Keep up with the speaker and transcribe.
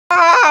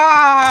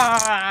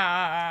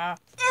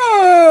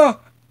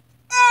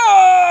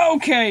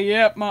Okay,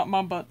 yep,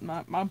 my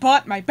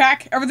butt, my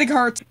back, everything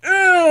hurts.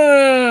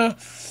 Ugh!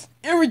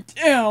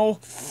 Ow!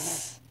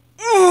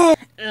 Ugh!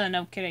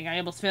 No kidding, I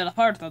almost fell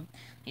apart though.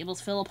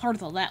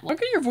 That one.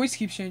 Look at your voice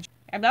keeps changing.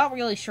 I'm not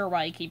really sure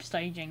why it keeps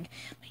changing.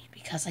 Maybe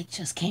because I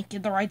just can't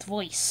get the right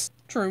voice.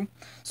 True.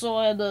 So,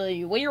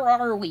 where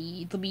are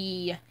we, to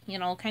be,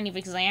 kind of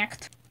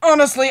exact?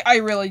 Honestly, I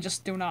really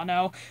just do not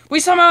know. We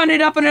somehow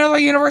ended up in another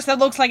universe that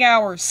looks like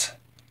ours.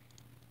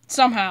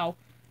 Somehow.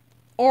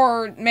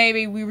 Or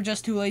maybe we were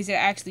just too lazy to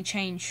actually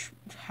change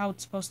how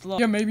it's supposed to look.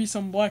 Yeah, maybe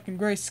some black and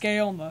gray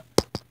scale on the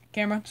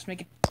camera. Just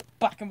make it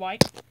black and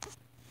white.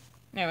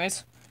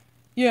 Anyways.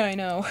 Yeah, I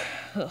know.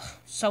 Ugh,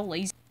 so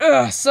lazy.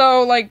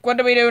 So, like, what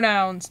do we do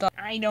now and stuff?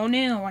 I don't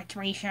know what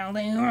we shall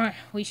do.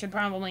 We should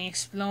probably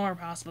explore,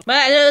 possibly. But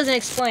that doesn't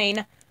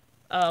explain,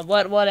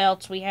 what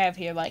else we have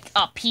here. Like,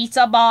 a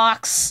pizza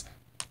box,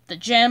 the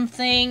gem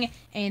thing,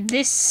 and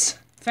this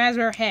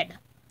Fazbear head.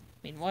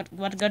 I mean,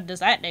 what good does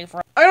that do for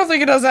us? I don't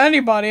think it does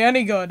anybody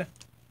any good.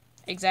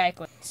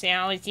 Exactly.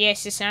 So, is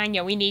yes a sign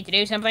that we need to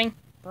do something?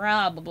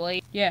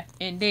 Probably. Yeah,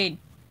 indeed.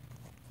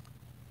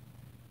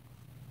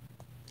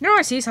 You know,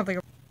 I see something.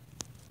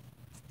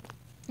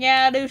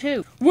 Yeah, I do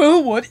too.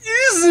 Well, what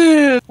is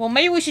it? Well,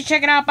 maybe we should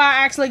check it out by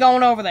actually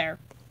going over there.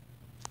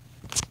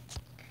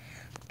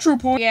 True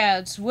point. Yeah,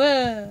 it's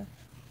woo.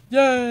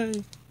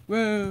 Yay.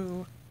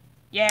 Woo.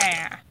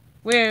 Yeah.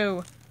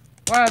 Woo.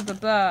 Blah, blah,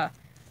 blah.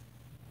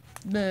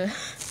 Blah.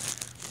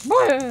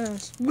 Well,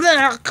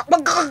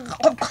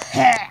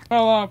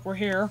 we're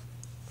here.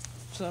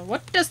 So,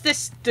 what does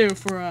this do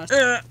for us?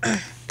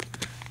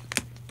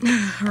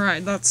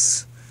 Alright,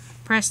 let's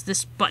press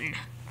this button.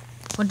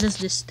 What does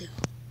this do?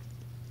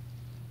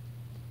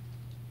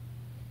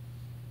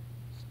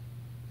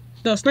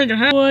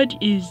 What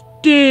is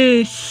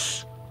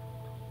this?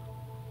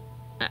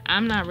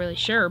 I'm not really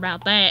sure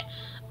about that.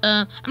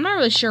 I'm not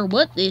really sure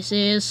what this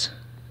is.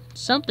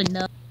 Something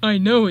though. I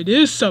know it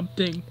is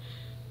something.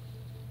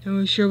 Not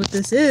really sure what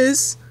this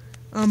is.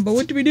 But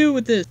what do we do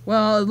with this?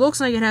 Well, it looks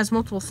like it has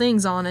multiple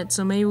things on it,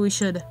 so maybe we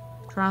should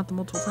try out the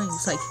multiple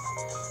things. Like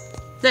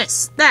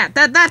this,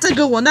 that's a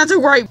good one. That's a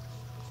great.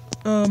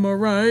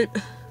 Alright.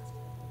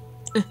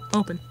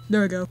 Open.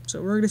 There we go.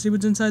 So we're gonna see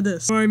what's inside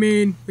this. I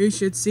mean, we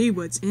should see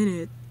what's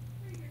in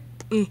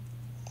it.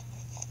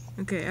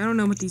 Okay, I don't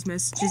know what these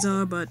messages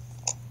are, but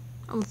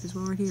oh look, there's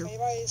one right here.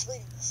 Anybody is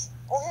reading this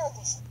or hearing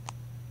this?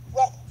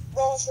 Run,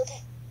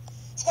 okay.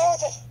 Start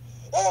with it.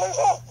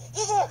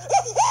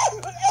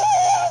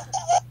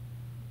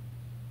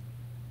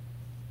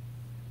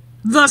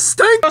 The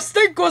stink! The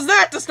stink was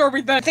that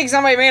disturbing thing! I think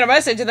somebody made a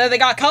message and then they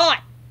got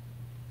caught.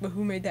 But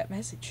who made that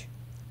message?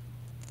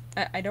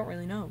 I don't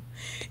really know.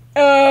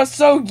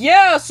 So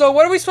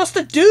what are we supposed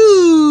to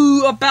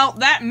do about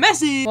that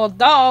message? Well,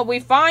 duh, we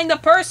find the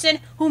person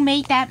who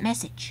made that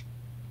message.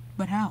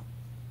 But how?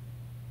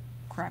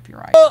 Crap, you're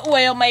right.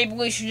 Well, maybe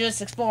we should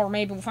just explore.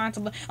 Maybe we'll find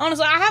something.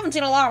 Honestly, I haven't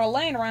seen a lot of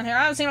land around here.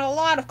 I haven't seen a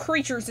lot of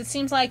creatures. It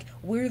seems like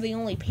we're the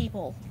only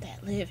people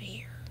that live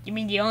here. You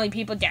mean the only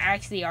people that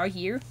actually are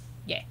here?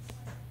 Yeah.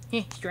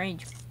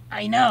 Strange.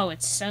 I know,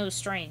 it's so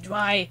strange.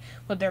 Why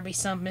would there be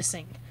some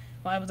missing?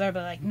 Why would there be,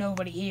 like,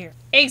 nobody here?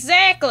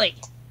 Exactly!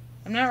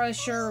 I'm not really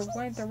sure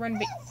why there wouldn't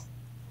be...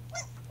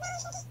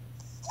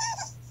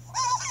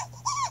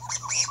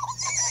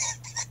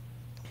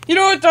 You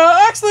know what,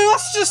 actually,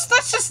 let's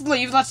just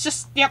leave. Yep.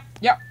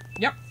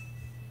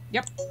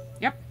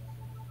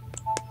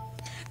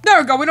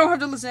 There we go, we don't have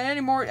to listen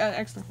anymore.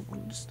 Actually,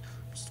 hold on, just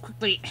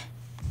quickly.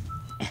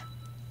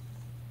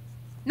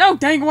 No,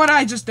 dang, what'd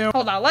I just do?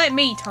 Hold on, let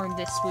me turn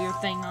this weird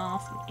thing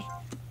off.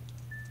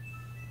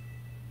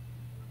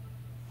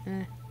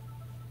 There.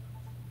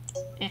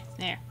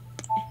 There.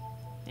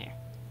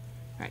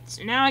 Alright,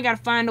 so now I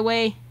gotta find a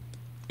way.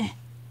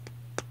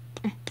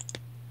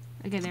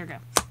 Okay, there we go.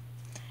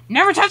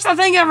 Never touch that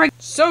thing ever!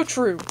 So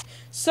true.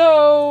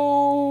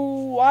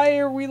 So, why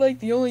are we, like,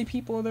 the only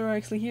people that are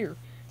actually here?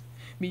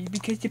 Maybe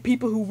because the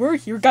people who were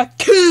here got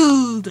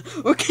killed,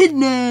 or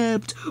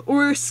kidnapped,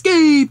 or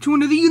escaped to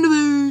another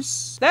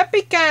universe. That'd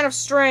be kind of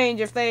strange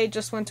if they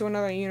just went to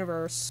another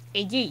universe.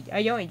 Indeed,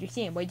 I don't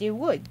understand why they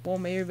would. Well,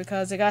 maybe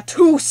because it got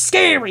too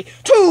scary,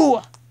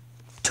 too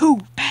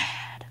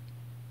bad.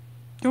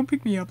 Don't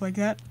pick me up like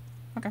that.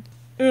 Okay.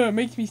 It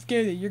makes me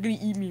scared that you're gonna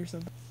eat me or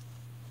something.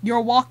 You're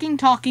a walking,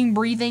 talking,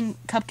 breathing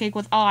cupcake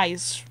with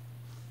eyes.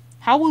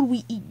 How would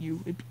we eat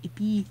you? It'd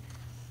be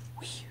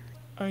weird.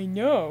 I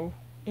know.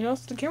 And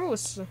also, the camera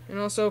was... And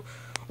also,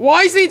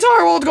 why is the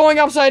entire world going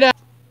upside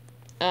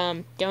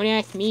down? Don't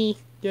ask me.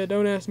 Yeah,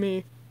 don't ask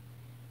me.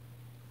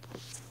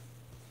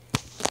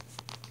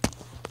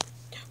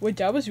 Wait,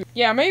 that was...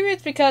 Yeah, maybe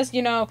it's because,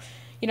 we kind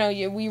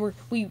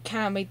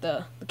of made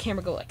the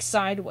camera go, like,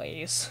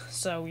 sideways.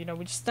 So, we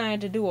just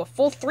had to do a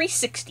full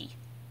 360.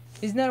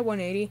 Isn't that a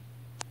 180?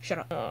 Shut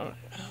up.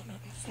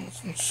 I'm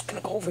just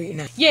gonna go over here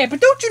now. Yeah, but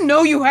don't you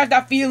know you have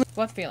that feeling?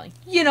 What feeling?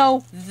 You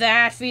know,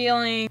 that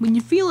feeling. When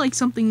you feel like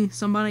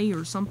somebody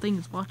or something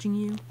is watching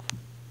you.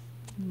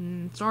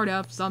 Sort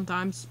of,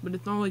 sometimes, but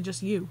it's not only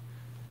just you.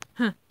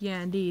 Huh,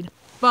 yeah, indeed.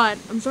 But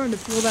I'm starting to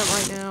feel that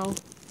right now.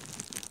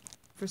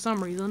 For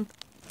some reason.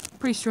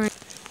 Pretty strange.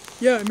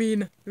 Yeah, I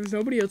mean, there's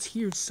nobody else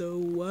here, so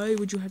why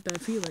would you have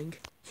that feeling?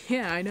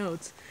 Yeah, I know,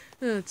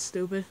 it's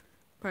stupid.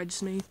 Probably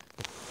just me.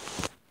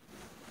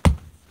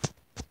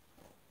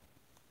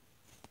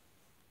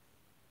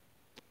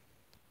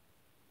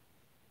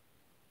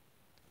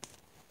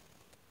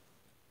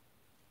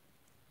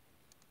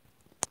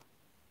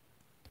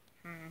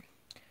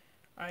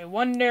 I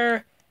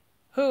wonder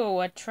who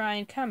would try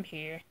and come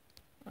here.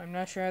 I'm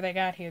not sure how they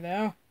got here,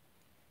 though.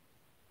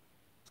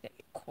 It's got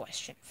a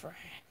question for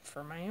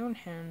my own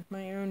hand,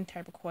 my own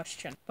type of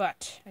question.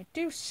 But I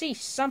do see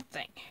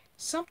something.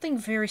 Something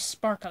very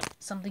sparkly.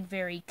 Something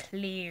very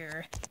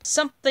clear.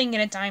 Something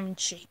in a diamond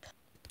shape.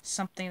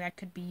 Something that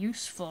could be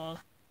useful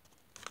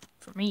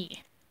for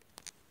me.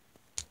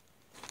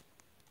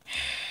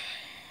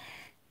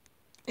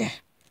 Let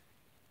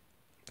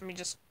me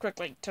just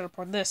quickly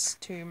teleport this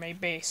to my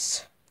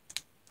base.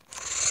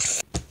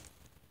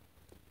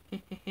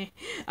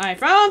 I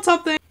found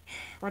something!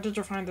 What did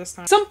you find this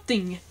time?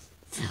 Something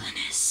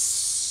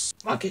villainous.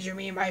 What could you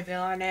mean by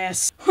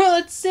villainous? Well,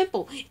 it's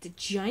simple. It's a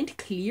giant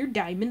clear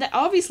diamond that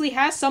obviously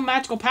has some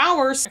magical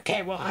powers.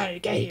 Okay, well, how did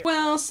it get here?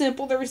 Well,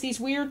 simple. There was these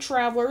weird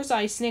travelers.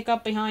 I sneak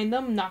up behind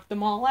them, knocked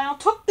them all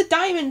out, took the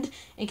diamond,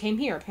 and came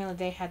here. Apparently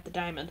they had the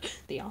diamond.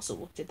 They also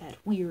looked at that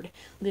weird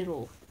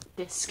little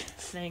disc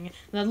thing.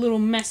 That little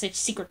message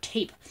secret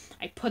tape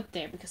I put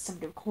there because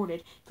somebody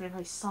recorded. But if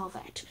I saw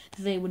that,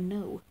 they would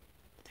know.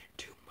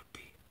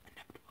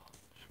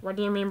 What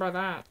do you mean by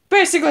that?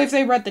 Basically, if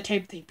they read the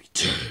tape, they'd be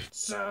dead.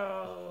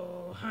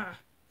 So,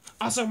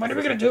 Also, what are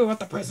we gonna do about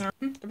the prisoner?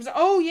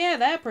 Oh, yeah,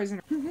 that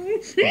prisoner.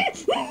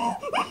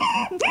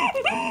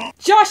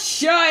 Just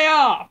shut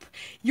up!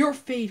 Your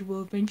fate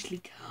will eventually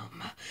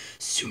come.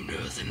 Sooner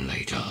than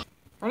later.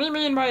 What do you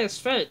mean by his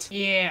fate?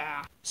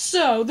 Yeah.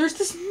 So, there's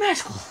this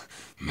magical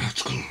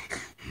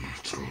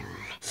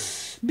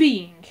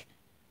being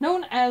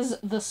known as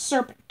the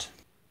Serpent.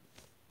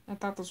 I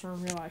thought those were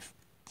in real life.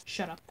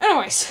 Shut up.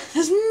 Anyways,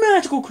 this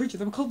magical creature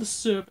that we call the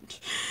Serpent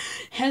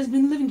has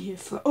been living here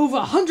for over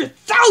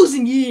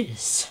 100,000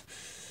 years.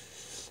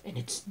 And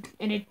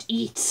it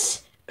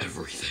eats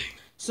everything.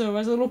 So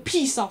as a little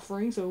peace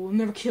offering, so it will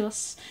never kill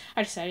us,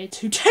 I decided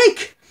to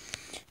take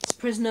this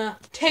prisoner,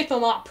 tape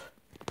him up,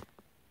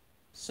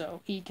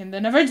 so he can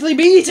then eventually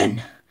be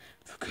eaten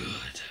for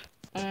good.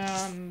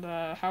 And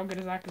how good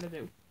is that gonna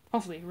do?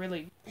 Hopefully,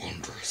 really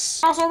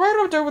wondrous. Also, what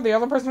do I do with the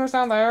other prisoners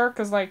down there?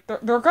 Because, like,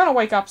 they're gonna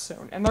wake up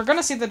soon, and they're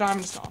gonna see the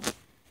diamond's gone.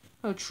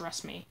 Oh,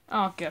 trust me.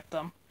 I'll get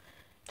them.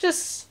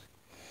 Just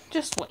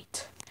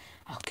wait.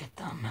 I'll get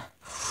them.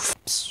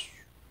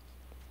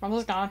 Are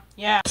those gone?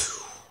 Yeah.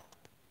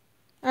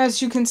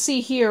 As you can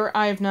see here,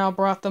 I've now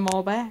brought them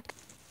all back.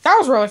 That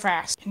was really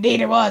fast.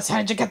 Indeed it was. How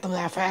did you get them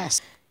that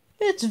fast?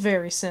 It's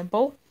very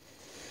simple.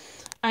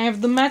 I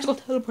have the magical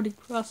teleporting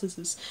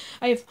processes.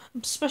 I have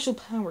special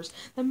powers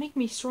that make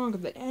me stronger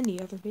than any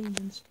other being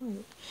in this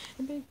planet.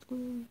 And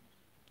basically...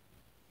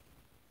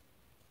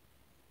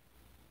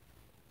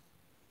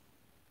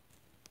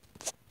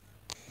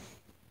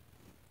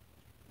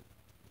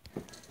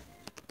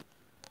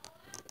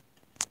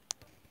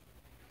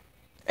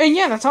 And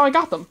yeah, that's how I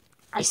got them.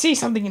 I see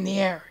something in the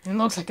air, and it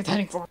looks like it's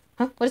heading for me.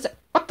 Huh? What is it?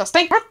 What the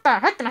stink? What the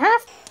heck and a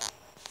half?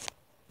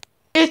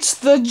 It's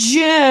the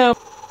gem!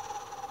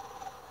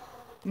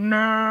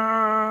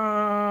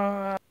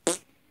 No.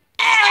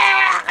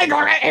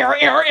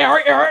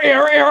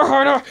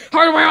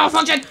 Hardware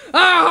malfunction!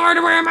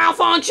 Hardware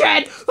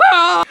malfunction!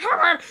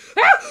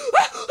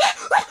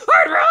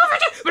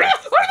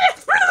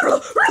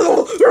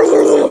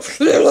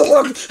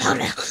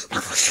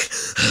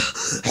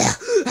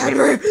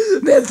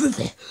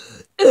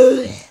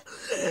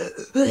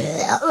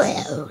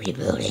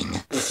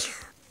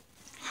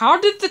 How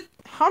did the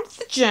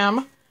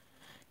gem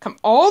come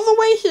all the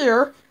way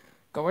here,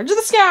 go into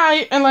the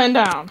sky, and land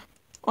down?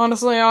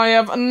 Honestly, I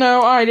have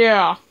no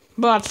idea,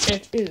 but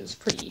it is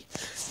pretty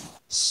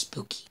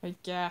spooky. I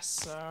guess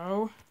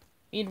so.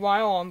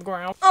 Meanwhile, on the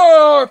ground.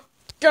 Oh,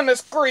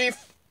 goodness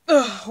grief.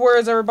 Ugh, where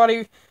is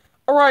everybody?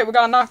 Alright, we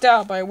got knocked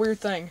out by a weird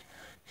thing.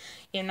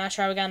 Yeah, I'm not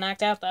sure how we got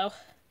knocked out, though.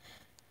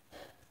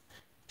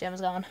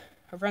 Gem's gone.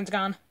 Our friend's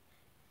gone.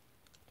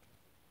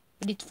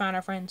 We need to find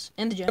our friends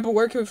and the gem. But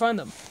where can we find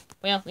them?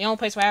 Well, the only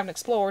place we haven't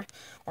explored,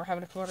 or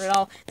haven't explored at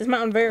all, this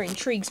mountain very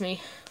intrigues me.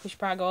 We should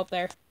probably go up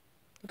there.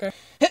 Okay.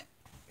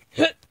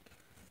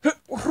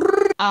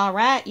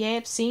 Alright,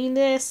 yep, seen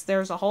this.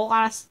 There's a whole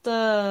lot of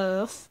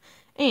stuff.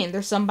 And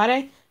there's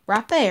somebody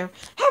right there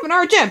having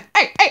our gem.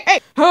 Hey!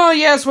 Oh,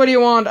 yes, what do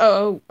you want?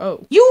 Oh.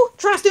 You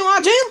trying to steal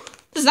our gem?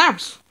 This is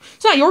ours.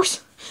 It's not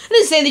yours. I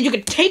didn't say that you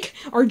could take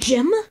our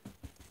gem.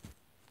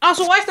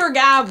 Also, why is there a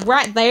guy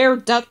right there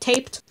duct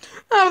taped?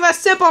 Oh, that's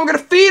simple. I'm gonna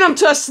feed him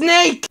to a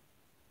snake.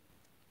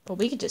 But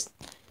we can just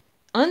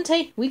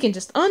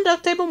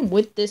unduct tape him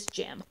with this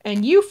gem.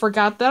 And you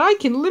forgot that I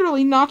can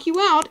literally knock you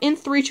out in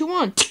 3, 2,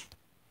 1.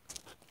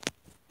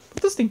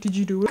 What this thing did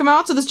you do? Come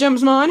out, so this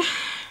gem's mine.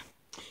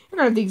 You're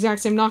gonna have the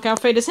exact same knockout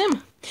fate as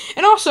him.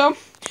 And also,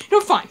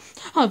 No, fine.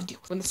 I'll have a deal.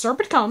 When the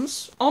serpent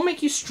comes, I'll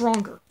make you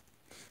stronger.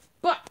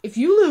 But if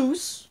you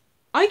lose,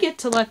 I get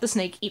to let the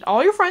snake eat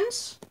all your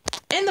friends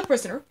and the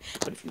prisoner.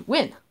 But if you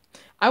win,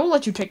 I will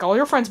let you take all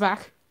your friends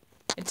back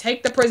and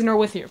take the prisoner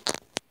with you.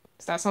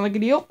 Does that sound like a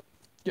deal?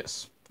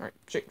 Yes. Alright,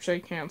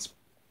 shake hands.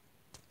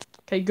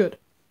 Okay, good.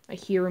 I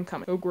hear him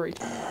coming. Oh, great.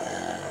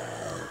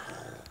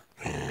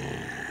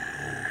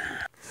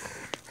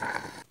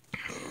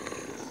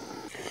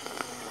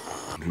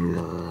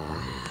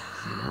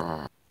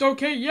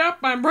 Okay, yep,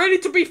 I'm ready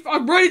to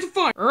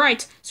fight.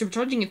 Alright,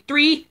 supercharging in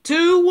 3,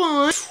 2,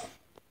 1.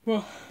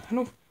 Well, I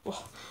don't.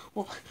 Well,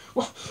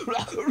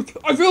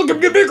 I feel like I'm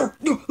getting bigger.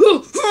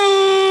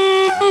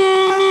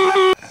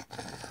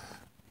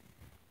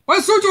 Why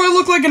do I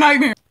look like a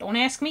nightmare? Don't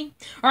ask me.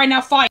 Alright,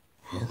 now fight.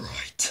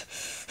 Alright.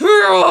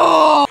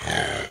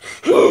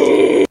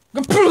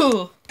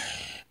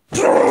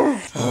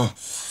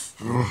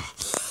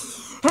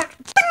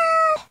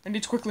 I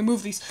need to quickly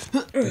move these.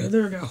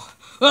 There we go.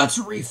 Let's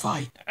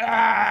refight.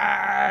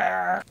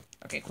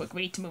 Okay, quick,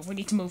 we need to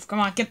move. Come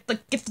on, get the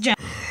gem.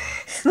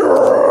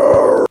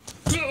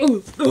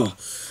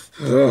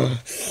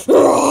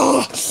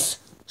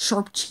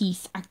 Sharp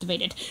teeth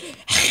activated.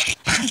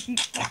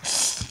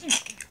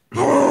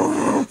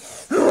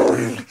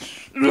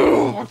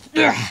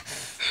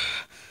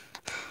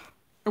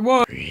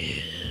 What?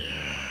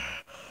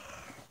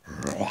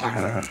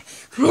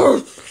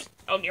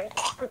 Oh no,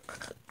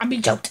 I'm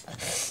being choked.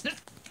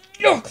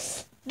 No,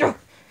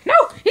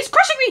 he's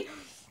crushing me.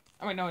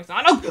 Oh wait, no, he's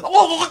not.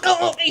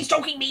 Oh, he's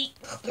choking me.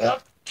 Oh,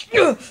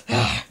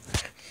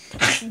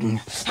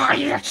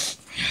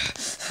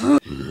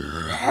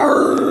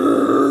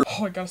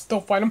 I gotta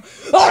still fight him.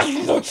 I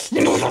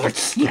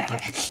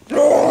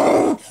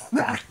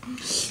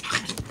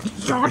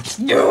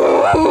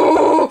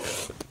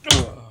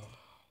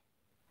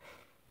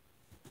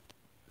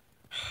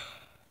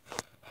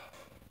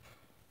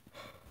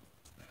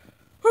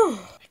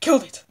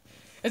killed it.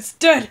 It's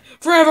dead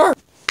forever.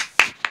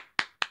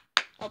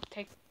 Oh,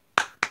 take.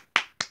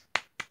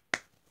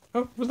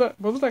 Oh, what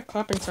was that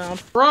clapping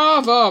sound?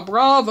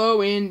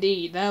 Bravo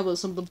indeed. That was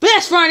some of the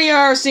best fighting I've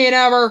ever seen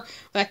ever.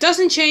 That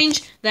doesn't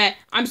change that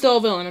I'm still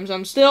a villain.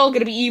 I'm still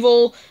gonna be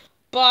evil,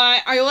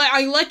 but I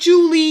let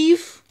you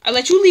leave. I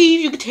let you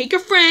leave. You can take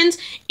your friends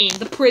and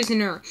the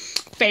prisoner,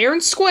 fair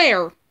and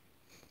square.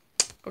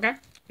 Okay, I'm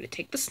gonna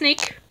take the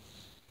snake.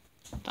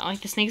 Not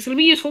like the snake is gonna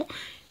be useful.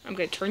 I'm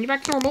gonna turn you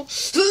back to normal.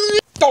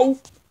 Oh,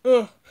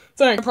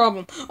 thanks. No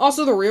problem.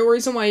 Also, the real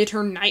reason why you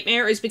turn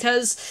Nightmare is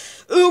because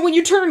when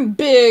you turn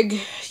big,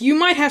 you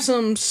might have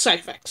some side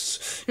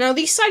effects. Now,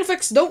 these side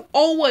effects don't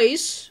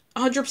always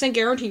 100%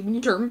 guarantee when you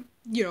turn,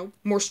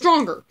 more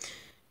stronger.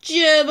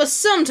 Yeah, but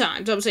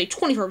sometimes, I would say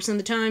 24% of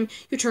the time,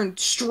 you turn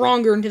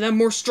stronger into that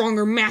more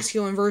stronger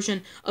masculine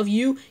version of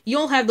you,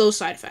 you'll have those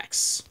side effects.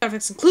 Side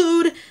effects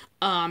include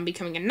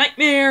becoming a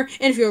nightmare,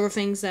 and a few other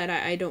things that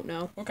I don't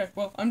know. Okay,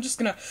 well, I'm just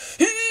gonna...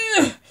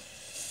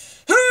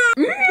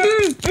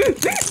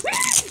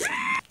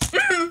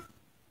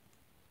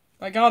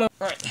 I got him.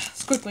 Alright,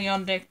 let's quickly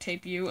undeck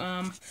tape you,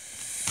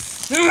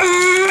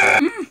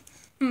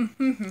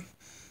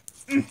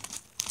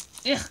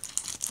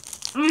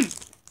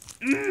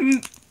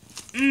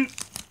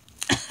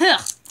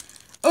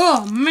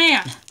 Oh,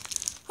 man.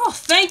 Oh,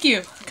 thank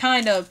you,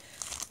 kind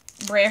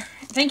bear.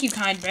 Thank you,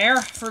 kind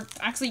bear, for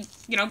actually,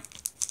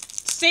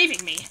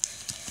 saving me.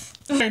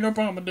 Hey, no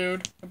problem,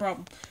 dude. No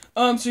problem.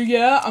 So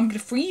yeah, I'm gonna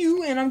free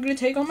you, and I'm gonna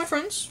take all my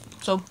friends.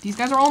 So, these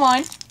guys are all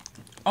mine.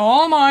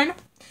 All mine.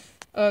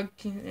 And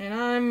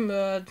I'm,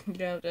 do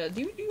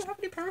you have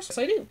any powers? Yes,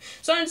 I do.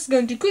 So I'm just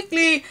going to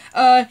quickly,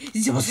 Oh,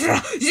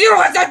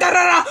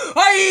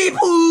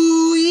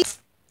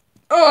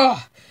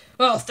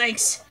 well,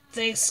 thanks.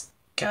 Thanks,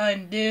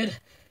 kind dude.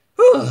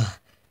 Whew.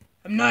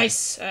 I'm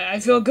nice. I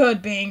feel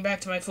good being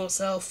back to my full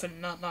self and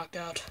not knocked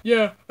out.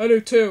 Yeah, I do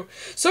too.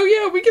 So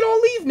yeah, we can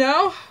all leave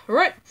now.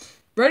 Alright.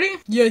 Ready?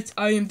 Yes,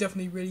 I am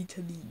definitely ready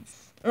to leave.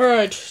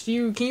 Alright,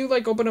 can you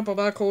like open up a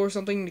black hole or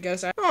something to get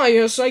us out? Oh,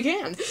 yes, I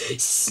can.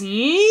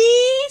 See?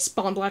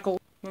 Spawn black hole.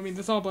 I mean,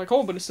 it's not a black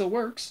hole, but it still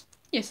works.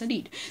 Yes,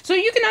 indeed. So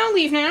you can now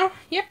leave now.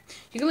 Yep,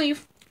 you can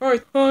leave.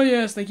 Alright. Oh,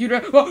 yes, thank you.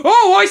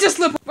 Oh, why is this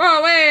slippery?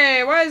 Oh,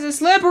 wait, why is this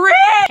slippery?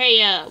 Hey,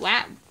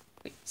 wow.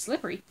 Wait,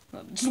 slippery.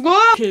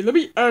 Okay, let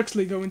me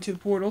actually go into the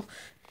portal.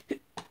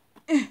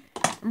 I'm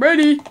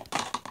ready.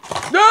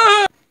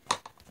 Ah!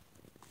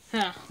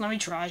 Huh, let me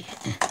try.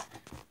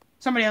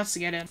 Somebody else to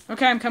get in.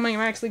 Okay, I'm coming.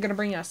 I'm actually gonna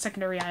bring you a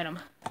secondary item.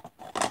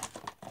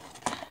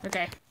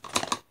 Okay.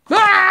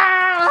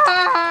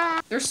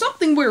 Ah! There's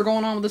something weird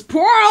going on with this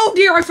portal. Oh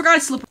dear, I forgot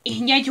to slip.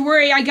 Not to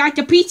worry, I got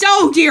the pizza.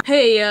 Oh dear.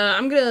 Hey,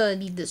 I'm gonna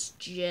need this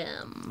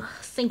gem.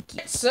 Thank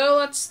you. So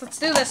let's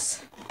do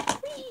this.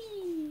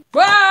 Whee!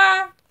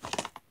 Ah!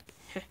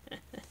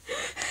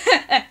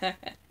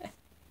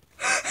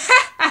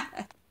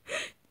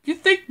 You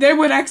think they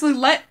would actually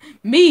let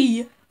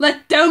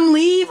them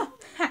leave?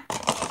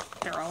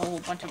 They're a whole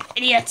bunch of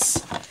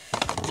idiots.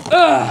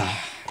 Ugh.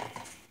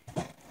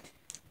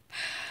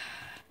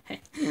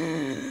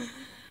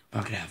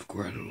 I'm gonna have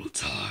quite a little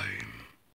time.